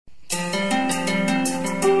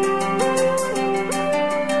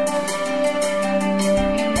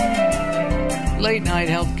Late Night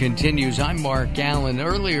Health continues. I'm Mark Allen.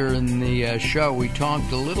 Earlier in the show, we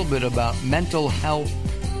talked a little bit about mental health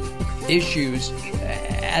issues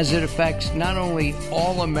as it affects not only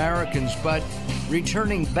all Americans, but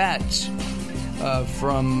returning vets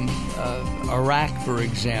from Iraq, for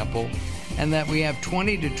example, and that we have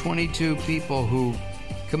 20 to 22 people who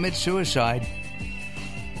commit suicide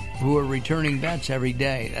who are returning vets every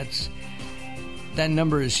day. That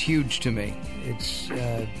number is huge to me. It's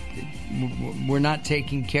we're not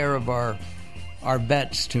taking care of our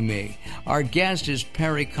vets, to me. Our guest is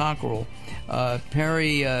Perry Cockerell.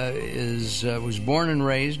 Perry was born and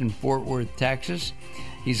raised in Fort Worth, Texas.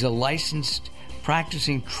 He's a licensed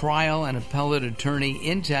practicing trial and appellate attorney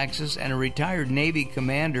in Texas and a retired Navy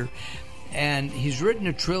commander. And he's written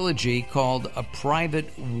a trilogy called A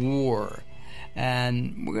Private War.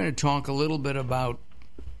 And we're going to talk a little bit about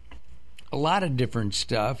a lot of different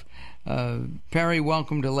stuff. Perry,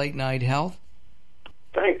 welcome to Late Night Health.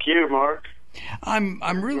 Thank you, Mark. I'm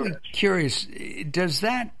really curious. Does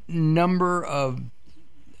that number of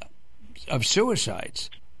suicides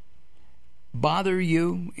bother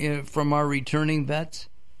you from our returning vets?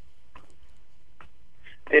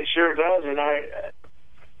 It sure does, and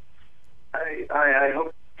I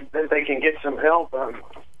hope that they can get some help.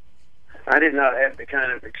 I did not have the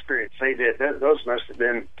kind of experience they did. Those must have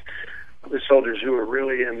been the soldiers who were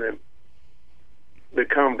really in the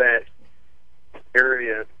combat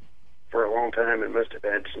area for a long time and must have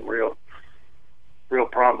had some real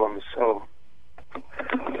problems. So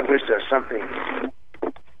I wish there's something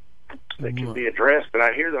that can be addressed, but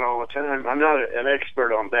I hear that all the time. I'm not an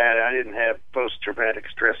expert on that. I didn't have post-traumatic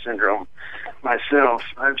stress syndrome myself.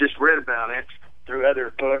 I've just read about it through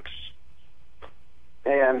other books,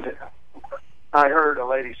 and I heard a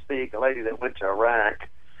lady that went to Iraq.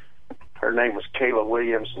 Her name was Kayla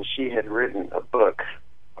Williams, and she had written a book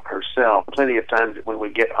herself. Plenty of times when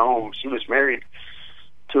we get home, she was married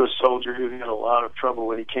to a soldier who had a lot of trouble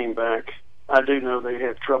when he came back. I do know they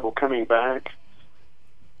have trouble coming back,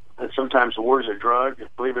 and sometimes the war's a drug,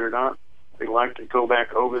 believe it or not. They like to go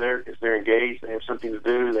back over there because they're engaged, they have something to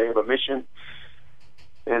do, they have a mission.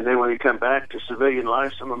 And then when they come back to civilian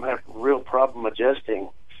life, some of them have a real problem adjusting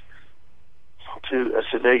to a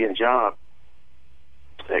civilian job.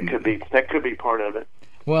 That could be part of it.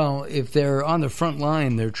 Well, if they're on the front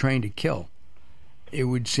line, they're trained to kill. It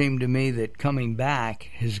would seem to me that coming back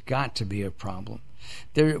has got to be a problem.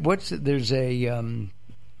 I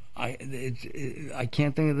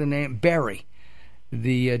can't think of the name. Barry,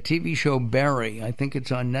 the TV show Barry. I think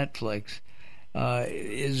it's on Netflix.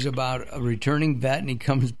 Is about a returning vet, and he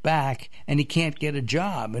comes back and he can't get a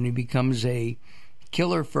job, and he becomes a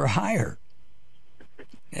killer for hire.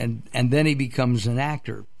 And then he becomes an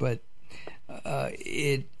actor. But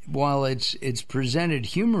while it's presented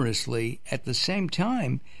humorously, at the same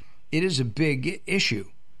time, it is a big issue,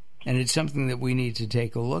 and it's something that we need to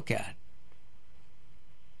take a look at.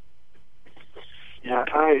 Yeah,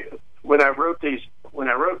 when I wrote this,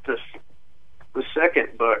 the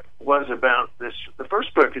second book was about this. The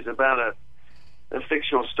first book is about a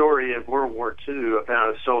fictional story of World War II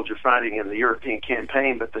about a soldier fighting in the European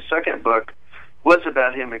campaign, but the second book was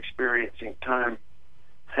about him experiencing time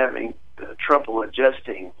having trouble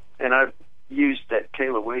adjusting. And I've used that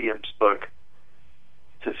Kayla Williams book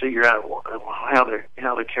to figure out how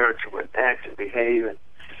the character would act and behave and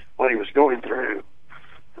what he was going through.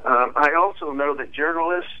 I also know that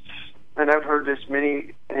journalists, and I've heard this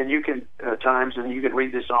many, and you can times, and you can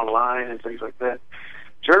read this online and things like that,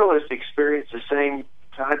 journalists experience the same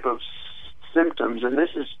type of symptoms, and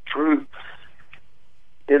this is true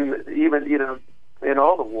in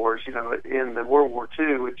all the wars, in the World War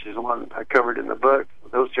II, which is the one I covered in the book.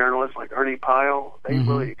 Those journalists like Ernie Pyle, they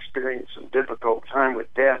really experienced some difficult time with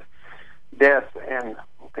death and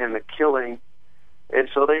the killing, and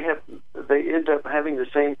so they end up having the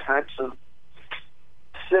same types of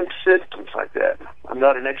symptoms like that. I'm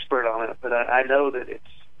not an expert on it, but I know that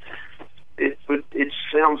it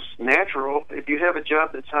sounds natural. If you have a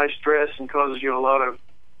job that's high stress and causes you a lot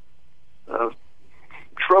of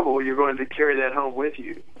trouble, you're going to carry that home with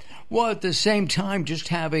you. Well, at the same time, just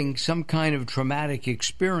having some kind of traumatic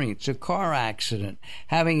experience, a car accident,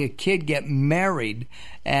 having a kid get married,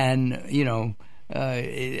 and,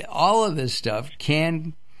 all of this stuff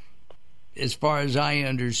can, as far as I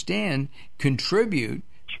understand, contribute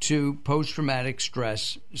to post-traumatic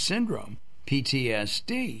stress syndrome,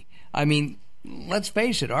 PTSD. I mean, let's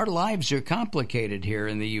face it, our lives are complicated here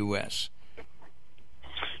in the U.S.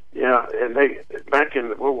 Yeah, and back in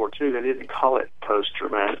World War II, they didn't call it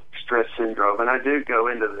post-traumatic stress syndrome. And I do go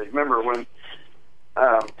into remember when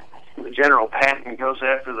General Patton goes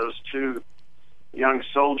after those two young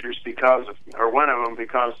soldiers because of, or one of them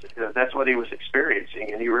because that's what he was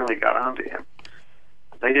experiencing, and he really got onto him.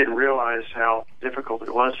 They didn't realize how difficult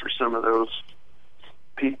it was for some of those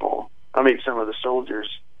people. I mean, some of the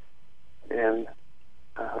soldiers, and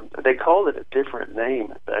they called it a different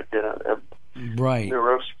name back then. Right.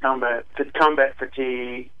 Neurosis combat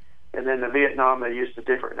fatigue, and then the Vietnam they used a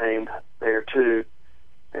different name there too,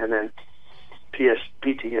 and then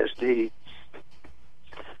PTSD.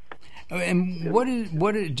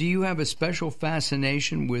 And do you have a special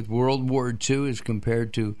fascination with World War II as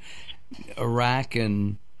compared to Iraq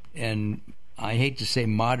and I hate to say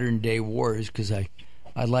modern day wars, because I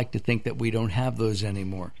like to think that we don't have those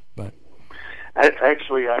anymore. But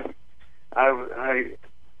actually, I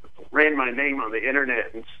ran my name on the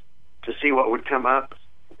internet to see what would come up,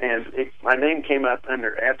 and my name came up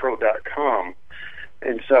under afro.com,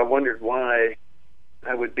 and so I wondered why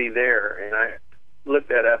I would be there, and I looked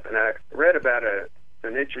that up, and I read about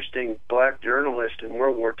an interesting black journalist in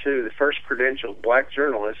World War II, the first credentialed black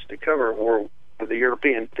journalist to cover the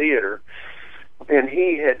European theater, and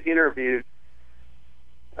he had interviewed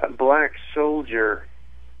a black soldier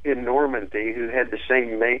in Normandy who had the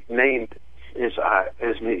same name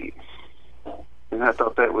as me. And I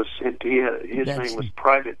thought that was his name was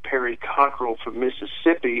Private Perry Cockerell from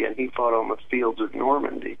Mississippi, and he fought on the fields of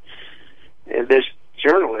Normandy. And this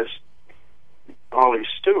journalist, Ollie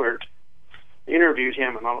Stewart, interviewed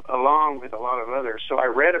him along with a lot of others. So I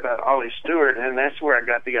read about Ollie Stewart, and that's where I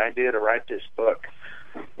got the idea to write this book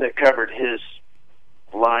that covered his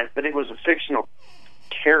life. But it was a fictional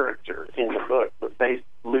character in the book, but based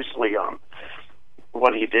loosely on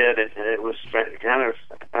what he did, and it was kind of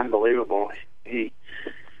unbelievable. He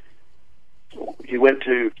went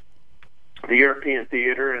to the European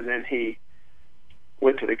theater, and then he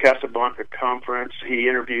went to the Casablanca conference. He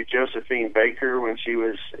interviewed Josephine Baker when she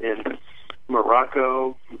was in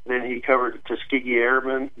Morocco. Then he covered the Tuskegee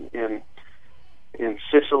Airmen in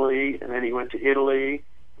Sicily, and then he went to Italy.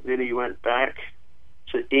 Then he went back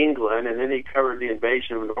to England, and then he covered the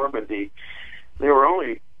invasion of Normandy. There were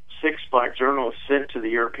only 6 black journalists sent to the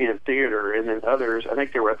European theater, and then others, I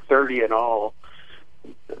think there were 30 in all,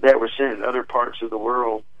 that were sent in other parts of the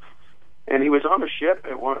world. And he was on a ship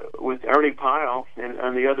with Ernie Pyle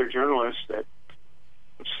and the other journalists that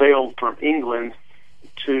sailed from England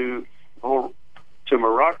to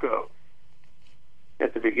Morocco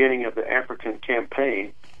at the beginning of the African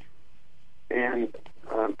campaign. And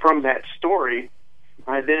from that story,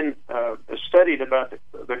 I then studied about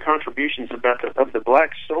the contributions of the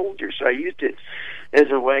black soldiers. So I used it as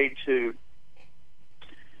a way to,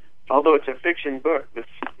 although it's a fiction book,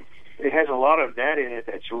 it has a lot of that in it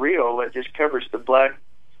that's real, that just covers the black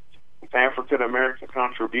African-American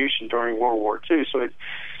contribution during World War II. So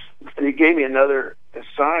it gave me another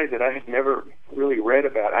side that I had never really read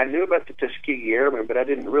about. I knew about the Tuskegee Airmen, but I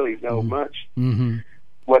didn't really know much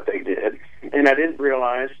what they did. And I didn't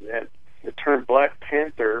realize that the term Black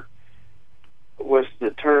Panther was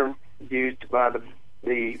the term used by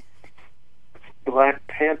the Black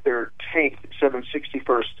Panther tank,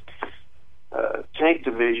 761st Tank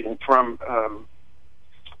Division from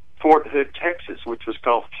Fort Hood, Texas, which was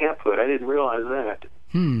called Camp Hood. I didn't realize that.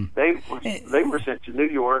 They were sent to New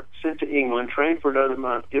York, sent to England, trained for another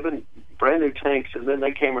month, given brand new tanks, and then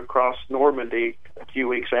they came across Normandy a few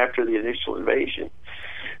weeks after the initial invasion.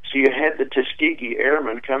 So you had the Tuskegee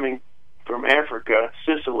Airmen coming from Africa,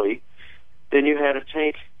 Sicily. Then you had a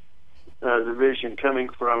tank division coming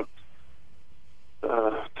from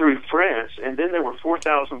through France, and then there were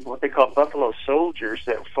 4,000 what they call Buffalo Soldiers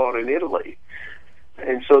that fought in Italy.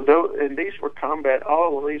 And so, all of these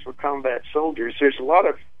were combat soldiers. There's a lot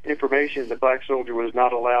of information the black soldier was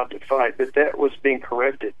not allowed to fight, but that was being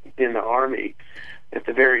corrected in the Army at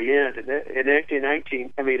the very end. And in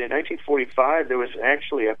 1945, there was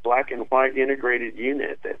actually a black and white integrated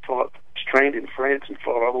unit that was trained in France and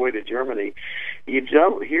fought all the way to Germany. You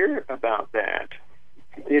don't hear about that.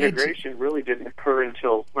 The integration really didn't occur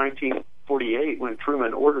until 1948 when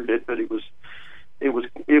Truman ordered it, but it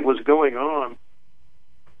was going on.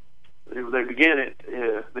 They began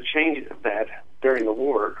the change of that during the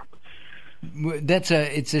war.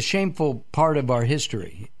 It's a shameful part of our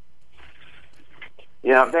history.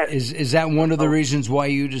 Yeah, is that one of the reasons why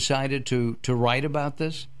you decided to write about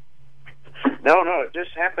this? No, it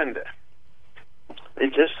just happened.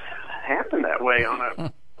 It just happened that way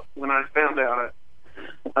when I found out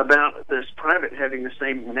about this private having the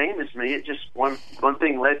same name as me. It just one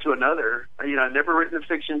thing led to another. I've never written a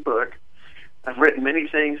fiction book. I've written many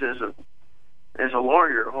things as a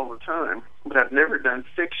lawyer all the time, but I've never done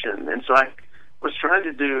fiction. And so I was trying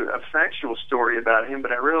to do a factual story about him,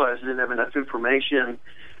 but I realized I didn't have enough information.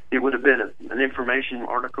 It would have been an information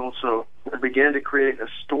article, so I began to create a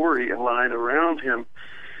storyline around him.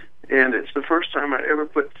 And it's the first time I ever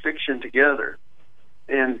put fiction together.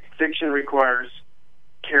 And fiction requires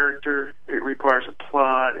character, it requires a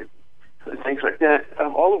plot, and things like that,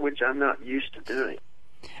 all of which I'm not used to doing.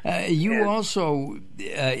 You also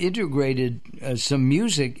integrated some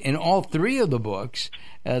music in all three of the books.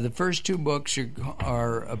 The first two books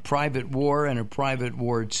are A Private War and A Private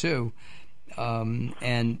War 2.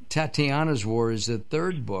 And Tatiana's War is the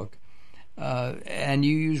third book. And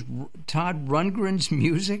you use Todd Rundgren's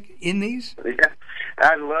music in these? Yeah,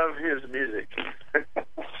 I love his music.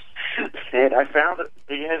 And I found that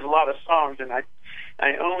he has a lot of songs, and I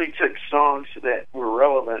only took songs that were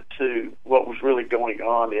relevant to what was really going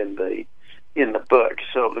on in the book.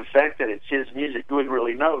 So the fact that it's his music, you wouldn't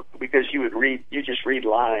really know, because you just read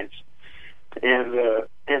lines, and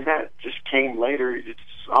that just came later. It's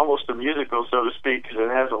almost a musical, so to speak, because it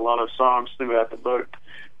has a lot of songs throughout the book,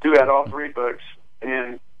 throughout all three books,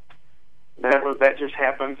 and that just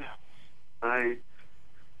happened. I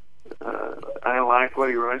like what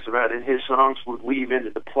he writes about, and his songs would weave into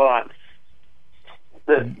the plot.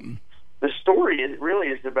 The story really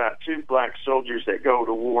is about two black soldiers that go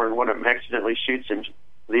to war, and one of them accidentally shoots him,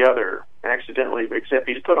 the other accidentally, except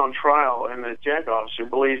he's put on trial, and the JAG officer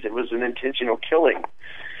believes it was an intentional killing.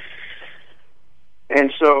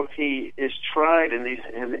 And so he is tried, and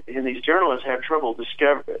these journalists have trouble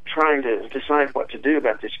trying to decide what to do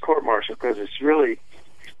about this court-martial, because it's really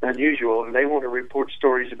unusual, and they want to report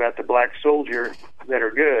stories about the black soldier that are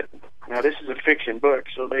good. Now, this is a fiction book,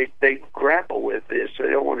 so they grapple with this. They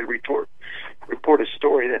don't want to report a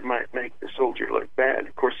story that might make the soldier look bad.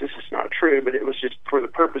 Of course, this is not true, but it was just for the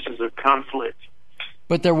purposes of conflict.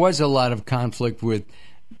 But there was a lot of conflict with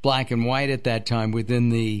black and white at that time within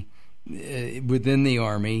the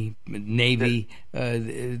Army, Navy.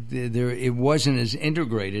 It wasn't as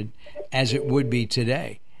integrated as it would be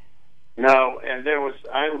today. No, and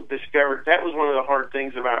I discovered that was one of the hard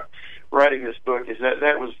things about writing this book, is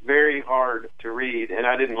that was very hard to read, and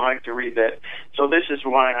I didn't like to read that. So this is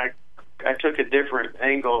why I took a different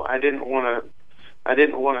angle. I didn't want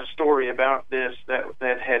a story about this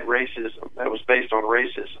that had racism, that was based on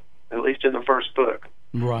racism, at least in the first book.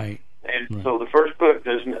 Right. And so the first book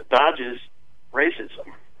dodges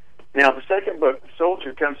racism. Now the second book, the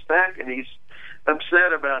soldier comes back, and he's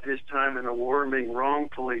upset about his time in the war and being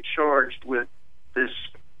wrongfully charged with this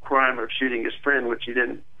crime of shooting his friend, which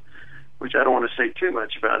I don't want to say too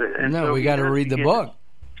much about it. And no, so we got to read the book.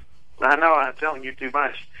 I know, I'm telling you too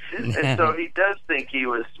much. And so he does think he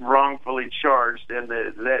was wrongfully charged, and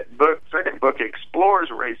second book explores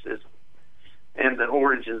racism and the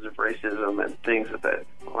origins of racism and things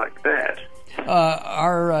like that.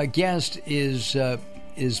 Our guest is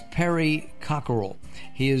Perry Cockerell.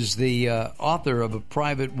 He is the author of A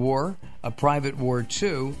Private War, A Private War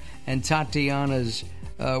 2, and Tatiana's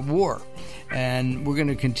War. And we're going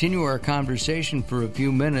to continue our conversation for a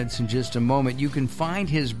few minutes in just a moment. You can find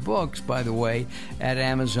his books, by the way, at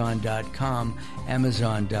Amazon.com,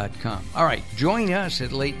 Amazon.com. All right, join us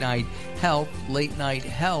at Late Night Health,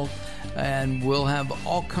 and we'll have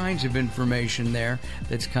all kinds of information there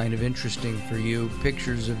that's kind of interesting for you.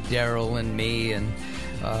 Pictures of Daryl and me and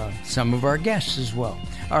some of our guests as well.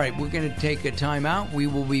 All right, we're going to take a time out. We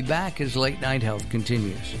will be back as Late Night Health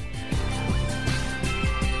continues.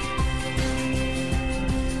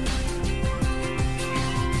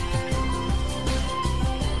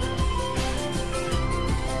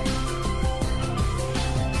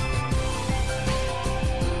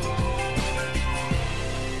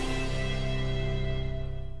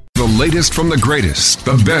 The latest from the greatest,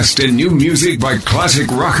 the best in new music by classic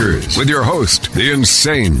rockers, with your host, the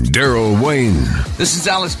insane Daryl Wayne. This is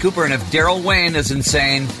Alice Cooper, and if Daryl Wayne is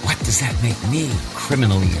insane, what does that make me?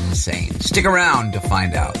 Criminally insane. Stick around to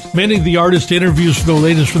find out. Many of the artist interviews for the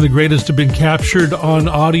latest from the greatest have been captured on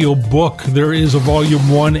audio book. There is a Volume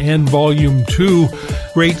 1 and Volume 2.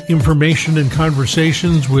 Great information and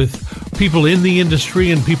conversations with people in the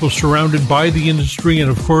industry and people surrounded by the industry,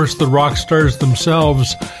 and of course the rock stars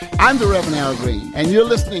themselves. I'm the Reverend Al Green, and you're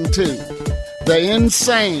listening to the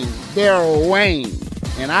insane Daryl Wayne.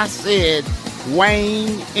 And I said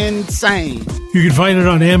Wayne Insane. You can find it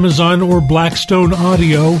on Amazon or Blackstone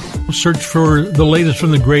Audio. Search for the latest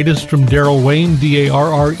from the greatest from Daryl Wayne, Darrell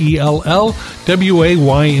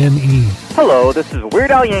Wayne. Hello, this is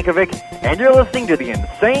Weird Al Yankovic, and you're listening to the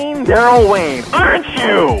insane Daryl Wayne, aren't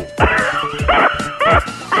you?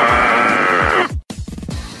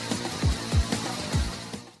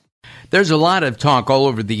 There's a lot of talk all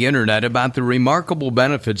over the internet about the remarkable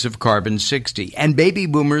benefits of Carbon 60, and baby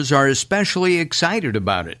boomers are especially excited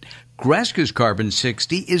about it. Greska's Carbon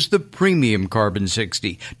 60 is the premium Carbon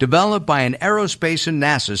 60, developed by an aerospace and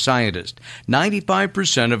NASA scientist.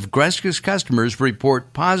 95% of Greska's customers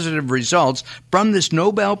report positive results from this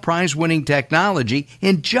Nobel Prize-winning technology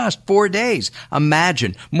in just 4 days.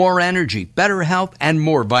 Imagine more energy, better health, and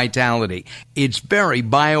more vitality. It's very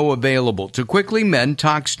bioavailable to quickly mend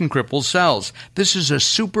toxin-crippled cells. This is a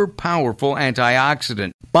super powerful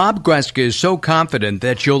antioxidant. Bob Greska is so confident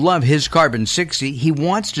that you'll love his Carbon 60, he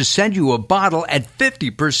wants to send you a bottle at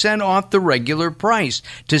 50% off the regular price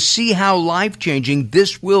to see how life-changing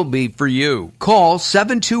this will be for you. Call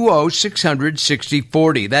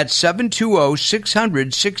 720-600-6040. That's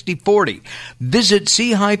 720-600-6040. Visit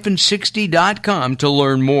c-60.com to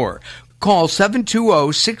learn more. Call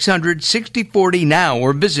 720-600-6040 now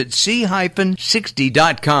or visit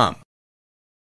c-60.com.